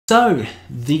So,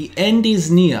 the end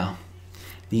is near.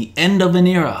 The end of an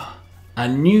era. A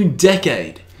new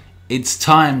decade. It's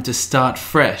time to start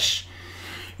fresh.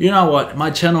 You know what?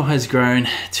 My channel has grown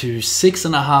to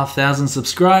 6,500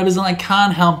 subscribers and I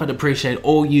can't help but appreciate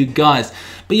all you guys.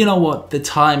 But you know what? The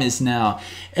time is now.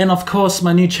 And of course,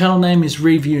 my new channel name is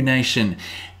Review Nation.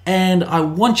 And I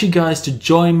want you guys to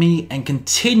join me and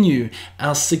continue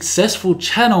our successful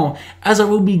channel as I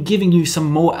will be giving you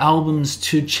some more albums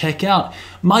to check out.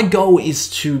 My goal is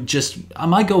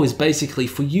basically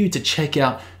for you to check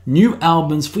out new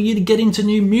albums, for you to get into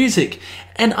new music.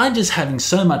 And I'm just having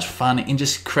so much fun in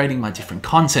just creating my different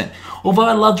content. Although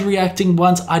I loved reacting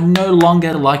once, I no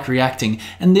longer like reacting,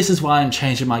 and this is why I'm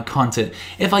changing my content.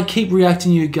 If I keep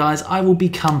reacting to you guys, I will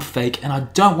become fake, and I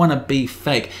don't want to be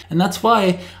fake. And that's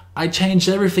why I changed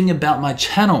everything about my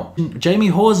channel. Jamie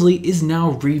Horsley is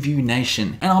now Review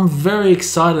Nation, and I'm very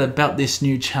excited about this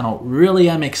new channel. Really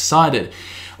am excited.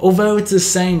 Although it's the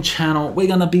same channel, we're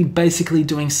gonna be basically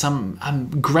doing some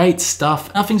great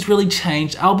stuff. Nothing's really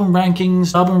changed. Album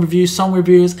rankings, album reviews, song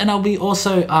reviews, and I'll be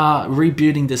also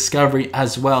rebooting Discovery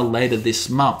as well later this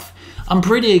month. I'm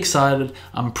pretty excited,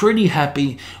 I'm pretty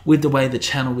happy with the way the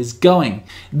channel is going.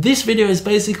 This video is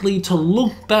basically to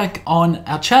look back on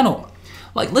our channel.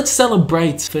 Like, let's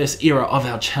celebrate the first era of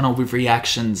our channel with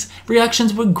reactions.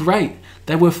 Reactions were great,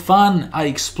 they were fun, I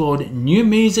explored new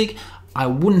music, I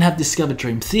wouldn't have discovered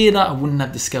Dream Theater, I wouldn't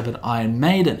have discovered Iron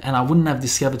Maiden, and I wouldn't have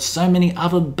discovered so many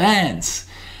other bands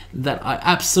that I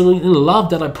absolutely love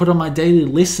that I put on my daily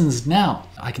listens now.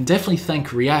 I can definitely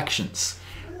thank reactions.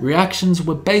 Reactions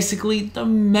were basically the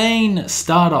main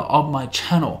starter of my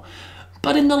channel.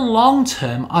 But in the long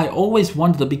term, I always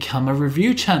wanted to become a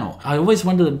review channel. I always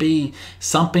wanted to be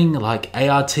something like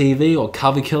ARTV or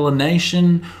Cover Killer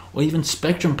Nation or even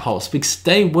Spectrum Pulse, because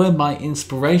they were my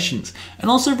inspirations. And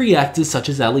also reactors such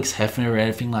as Alex Hefner or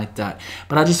anything like that.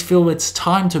 But I just feel it's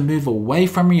time to move away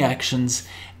from reactions,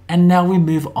 and now we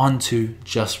move on to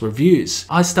just reviews.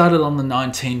 I started on the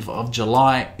 19th of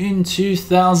July in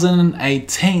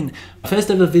 2018. My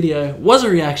first ever video was a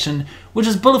reaction, which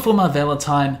is Bullet for My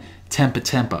Valentine, Temper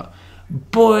Temper.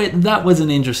 Boy, that was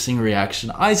an interesting reaction.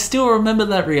 I still remember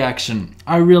that reaction.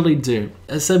 I really do.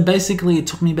 So basically, it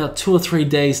took me about 2 or 3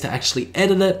 days to actually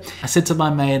edit it. I said to my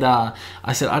mate, I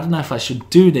said, I don't know if I should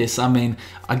do this. I mean,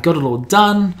 I got it all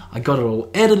done. I got it all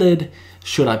edited.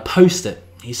 Should I post it?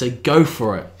 He said, go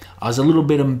for it. I was a little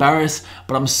bit embarrassed,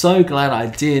 but I'm so glad I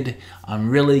did. I'm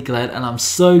really glad, and I'm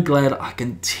so glad I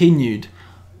continued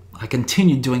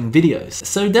doing videos.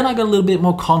 So then I got a little bit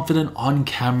more confident on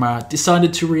camera,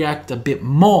 decided to react a bit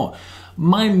more.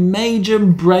 My major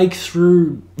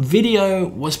breakthrough video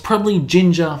was probably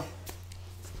Ginger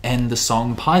and the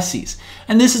song Pisces.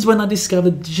 And this is when I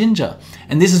discovered Ginger,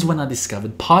 and this is when I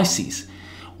discovered Pisces.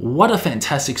 What a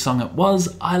fantastic song it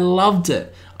was. I loved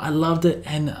it. I loved it,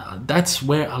 and that's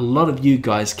where a lot of you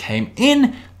guys came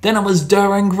in. Then it was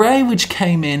Duran Gray which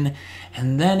came in,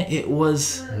 and then it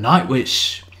was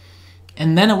Nightwish.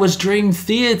 And then it was Dream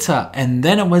Theater, and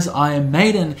then it was Iron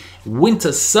Maiden,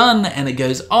 Winter Sun, and it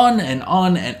goes on and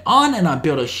on and on, and I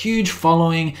built a huge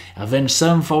following. Avenged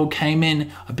Sevenfold came in,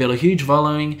 I built a huge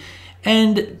following,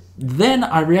 and then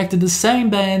I reacted to the same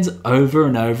bands over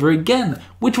and over again,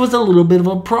 which was a little bit of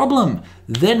a problem.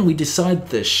 Then we decided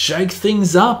to shake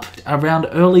things up around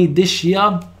early this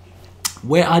year,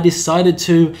 where I decided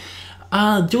to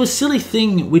do a silly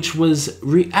thing, which was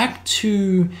react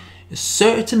to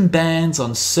certain bands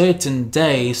on certain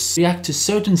days, react to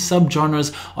certain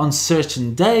subgenres on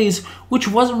certain days, which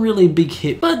wasn't really a big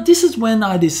hit. But this is when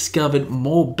I discovered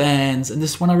more bands, and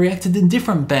this is when I reacted to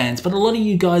different bands, but a lot of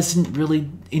you guys didn't really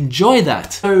enjoy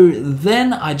that. So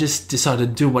then I just decided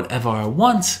to do whatever I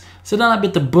want. So then I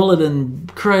bit the bullet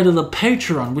and created a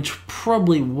Patreon, which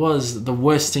probably was the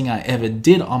worst thing I ever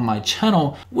did on my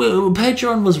channel. Well,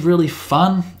 Patreon was really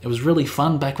fun. It was really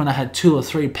fun back when I had 2 or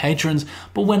 3 patrons,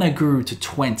 but when I grew to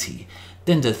 20,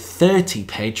 then to 30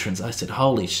 patrons, I said,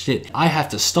 holy shit, I have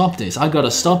to stop this. I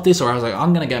gotta stop this, or I was like,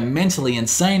 I'm gonna go mentally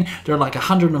insane. There are like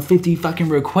 150 fucking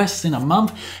requests in a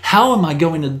month. How am I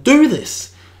going to do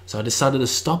this? So I decided to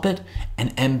stop it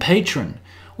and end Patreon.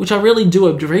 Which I really do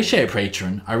appreciate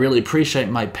Patreon. I really appreciate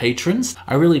my patrons.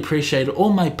 I really appreciate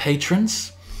all my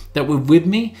patrons that were with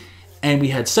me, and we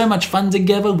had so much fun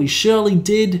together, we surely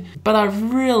did, but I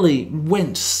really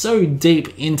went so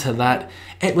deep into that,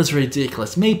 it was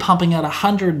ridiculous. Me pumping out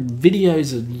 100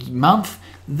 videos a month,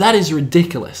 that is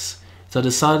ridiculous. So I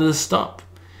decided to stop.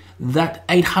 That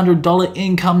 $800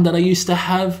 income that I used to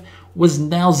have was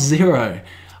now zero.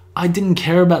 I didn't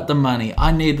care about the money.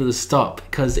 I needed to stop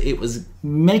because it was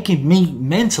making me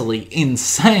mentally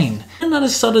insane. And I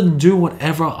decided to do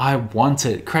whatever I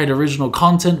wanted. Create original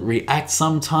content, react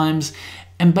sometimes,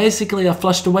 and basically I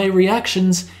flushed away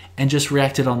reactions and just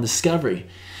reacted on Discovery.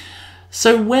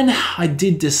 So when I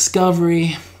did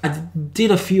Discovery, I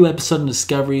did a few episodes on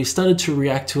Discovery, started to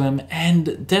react to him, and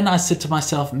then I said to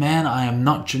myself, man, I am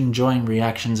not enjoying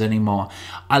reactions anymore.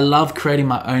 I love creating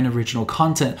my own original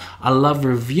content. I love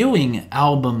reviewing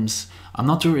albums. I'm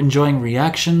not enjoying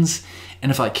reactions,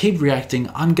 and if I keep reacting,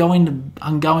 I'm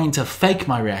going to fake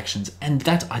my reactions, and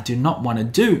that I do not want to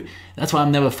do. That's why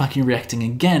I'm never fucking reacting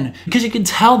again, because you can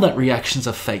tell that reactions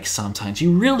are fake sometimes.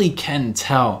 You really can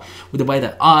tell with the way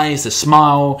the eyes, the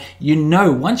smile. You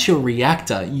know, once you're a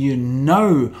reactor, you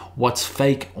know what's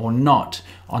fake or not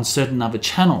on certain other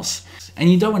channels. And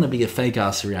you don't want to be a fake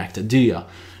ass reactor, do you?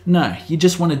 No, you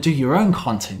just want to do your own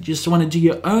content. You just want to do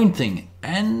your own thing.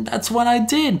 And that's what I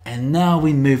did. And now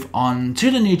we move on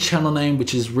to the new channel name,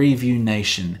 which is Review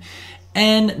Nation.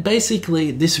 And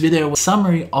basically this video was a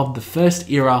summary of the first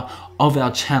era of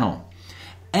our channel.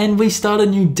 And we start a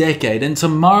new decade, and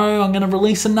tomorrow I'm going to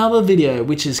release another video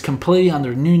which is completely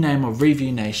under a new name of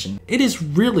Review Nation. It is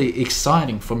really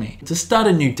exciting for me to start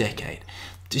a new decade,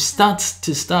 to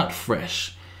start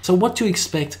fresh. So what to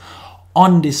expect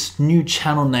on this new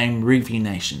channel name Review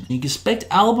Nation? You can expect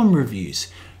album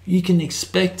reviews, you can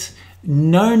expect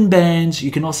known bands,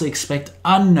 you can also expect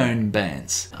unknown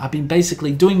bands. I've been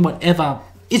basically doing whatever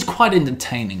is quite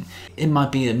entertaining. It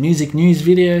might be a music news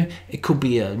video, it could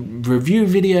be a review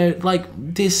video. Like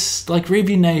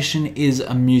Review Nation is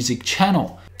a music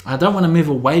channel. I don't want to move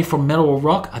away from metal or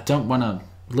rock. I don't want to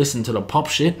listen to the pop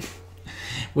shit.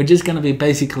 We're just going to be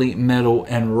basically metal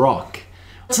and rock.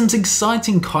 Some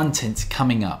exciting content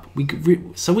coming up.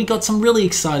 So we got some really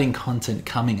exciting content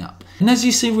coming up. And as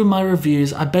you see with my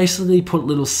reviews, I basically put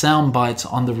little sound bites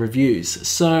on the reviews.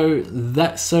 So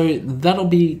that'll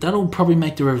probably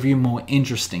make the review more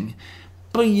interesting.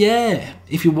 But yeah,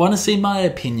 if you want to see my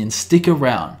opinion, stick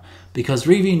around because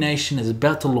Review Nation is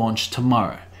about to launch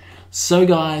tomorrow. So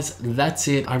guys, that's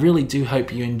it. I really do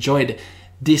hope you enjoyed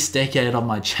this decade on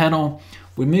my channel.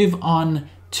 We move on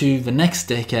to the next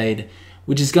decade,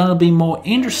 which is going to be more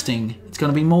interesting, it's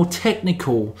going to be more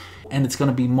technical, and it's going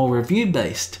to be more review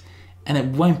based, and it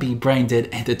won't be brain dead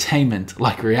entertainment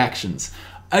like reactions.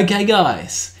 Okay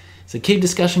guys, so keep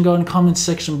discussion going in the comments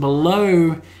section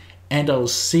below, and I'll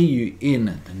see you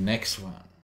in the next one.